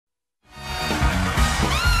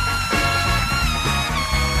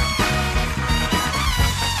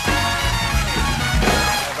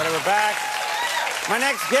My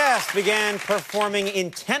next guest began performing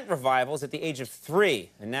in tent revivals at the age of 3.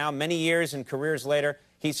 And now, many years and careers later,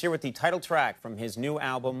 he's here with the title track from his new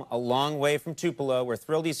album, A Long Way from Tupelo. We're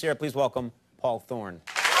thrilled he's here. Please welcome Paul Thorn.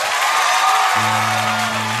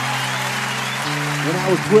 When I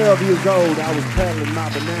was 12 years old, I was pedaling my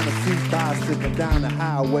banana seat bicycle down the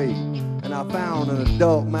highway, and I found an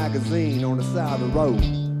adult magazine on the side of the road.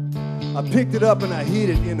 I picked it up and I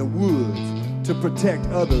hid it in the woods to protect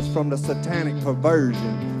others from the satanic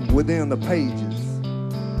perversion within the pages.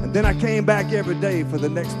 And then I came back every day for the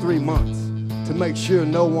next 3 months to make sure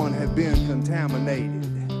no one had been contaminated.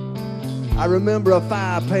 I remember a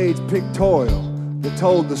 5-page pictorial that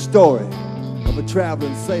told the story of a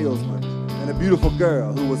traveling salesman and a beautiful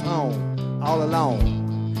girl who was home all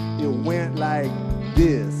alone. It went like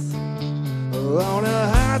this. On a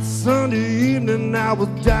hot Sunday evening, I was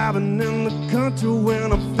driving in the country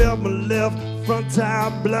when I felt my left front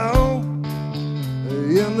tire blow.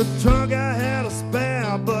 In the trunk I had a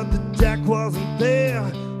spare, but the jack wasn't there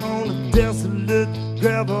on a desolate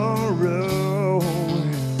gravel road.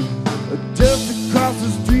 Just across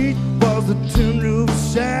the street was a tin roof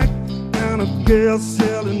shack and a girl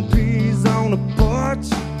selling peas on the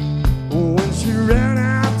porch. When she ran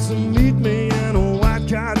out to meet me in a white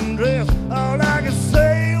cotton dress, all I could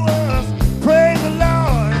say was, praise the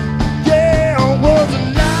Lord. Yeah, it was a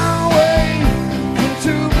long way from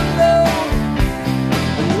Tupelo,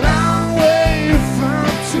 a long way from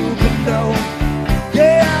Tupelo.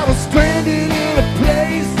 Yeah, I was stranded in a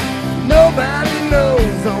place nobody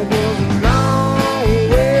knows. I was a long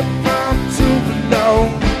way from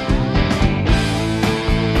Tupelo.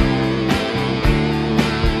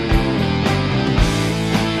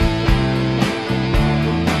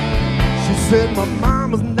 Said my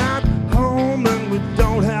mama's not home and we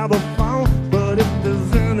don't have a phone, but if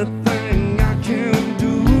there's anything I can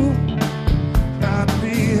do, I'd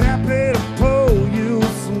be happy to pour you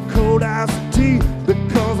some cold iced tea,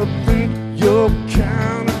 because I think you're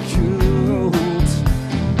kinda cute.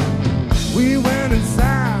 We went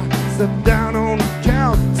inside, sat down on the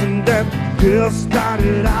couch, and that girl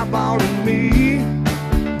started eyeballing me.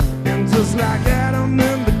 And just like Adam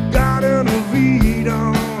in the Garden of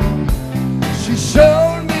Eden, she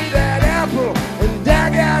showed me that apple, and I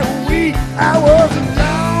got weak. I was a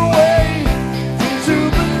long way from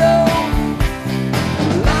Tupelo, a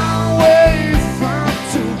long way from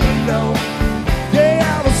Tupelo. Yeah,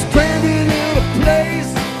 I was stranded in a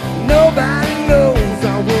place nobody knows. I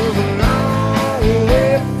was a long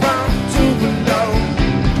way from Tupelo.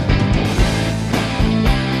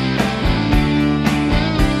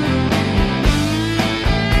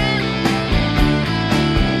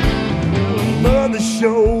 Mother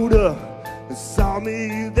showed up and saw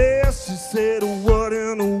me there. She said, what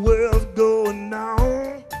in the world's going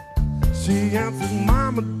on? She answered,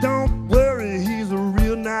 Mama, don't worry, he's a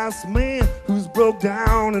real nice man who's broke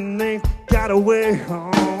down and ain't got a way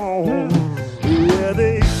home. Yeah,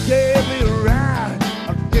 they gave me a ride.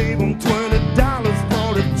 I gave them $20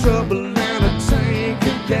 for the trouble and a tank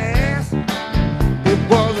of gas. It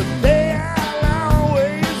was a day I'll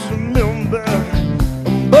always remember,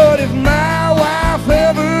 but if my wife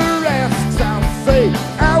ever asks, I'll say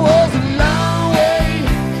I was a long way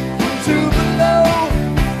from Tupelo,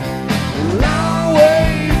 a long way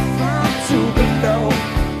from Tupelo.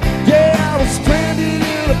 Yeah, I was stranded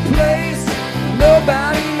in a place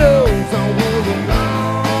nobody knows. I was a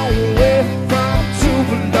long way from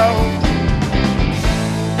Tupelo.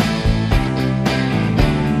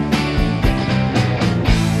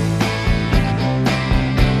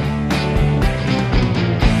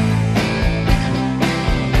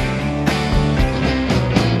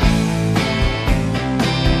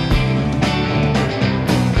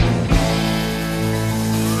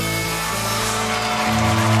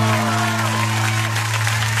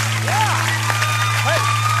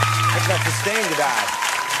 Sustained to die.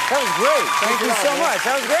 That was great. Thank you so much.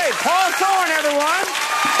 That was great. Paul Thorn, everyone.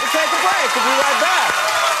 We'll take a break. We'll be right back.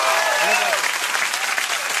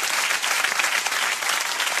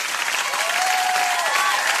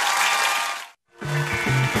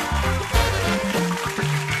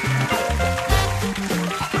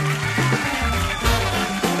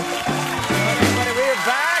 Everybody, we are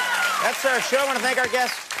back. That's our show. I want to thank our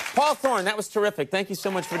guest, Paul Thorn. That was terrific. Thank you so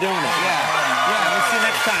much for doing it. Yeah, we'll see you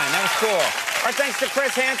next time. That was cool. Our thanks to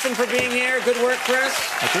Chris Hansen for being here. Good work, Chris.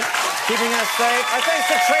 Thank you. Keeping us safe. Our thanks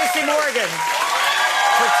to Tracy Morgan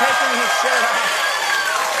for taking his shirt off.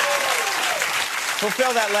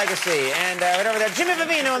 Fulfill that legacy. And right over there, Jimmy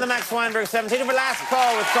Vivino in the Max Weinberg 17. For last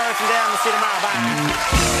call with Carson Down. We'll see you tomorrow.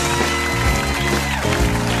 Bye.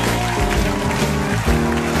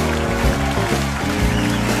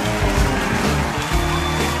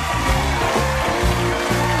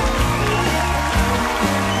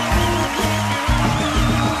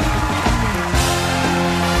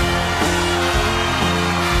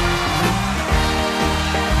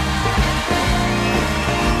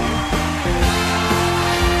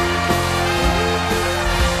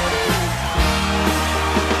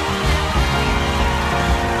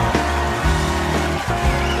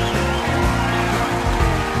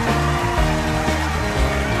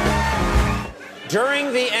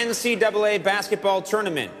 NCAA basketball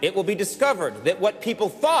tournament, it will be discovered that what people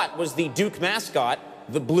thought was the Duke mascot,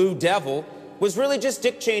 the Blue Devil, was really just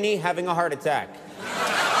Dick Cheney having a heart attack.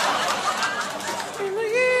 In the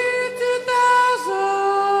year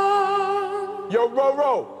 2000. Yo,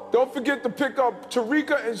 Roro, don't forget to pick up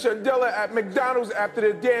Tarika and Chandela at McDonald's after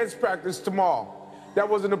their dance practice tomorrow. That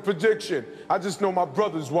wasn't a prediction. I just know my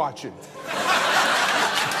brother's watching.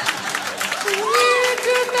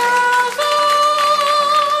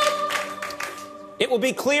 It will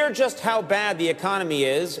be clear just how bad the economy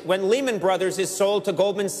is when Lehman Brothers is sold to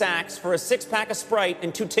Goldman Sachs for a 6-pack of Sprite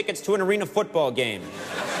and 2 tickets to an arena football game.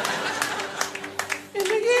 In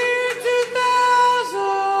the year 2000.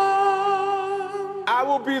 I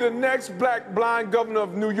will be the next black blind governor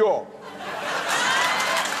of New York.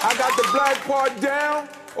 I got the black part down.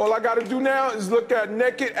 All I got to do now is look at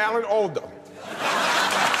naked Alan Alda.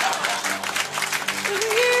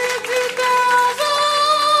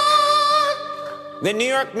 The New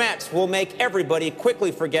York Mets will make everybody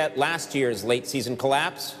quickly forget last year's late season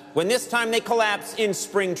collapse, when this time they collapse in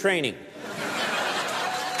spring training.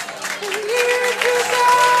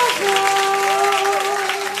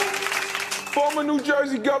 Former New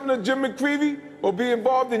Jersey Governor Jim McCreevy will be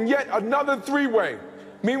involved in yet another 3-way.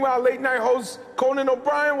 Meanwhile, late night host Conan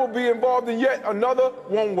O'Brien will be involved in yet another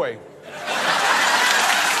 1-way.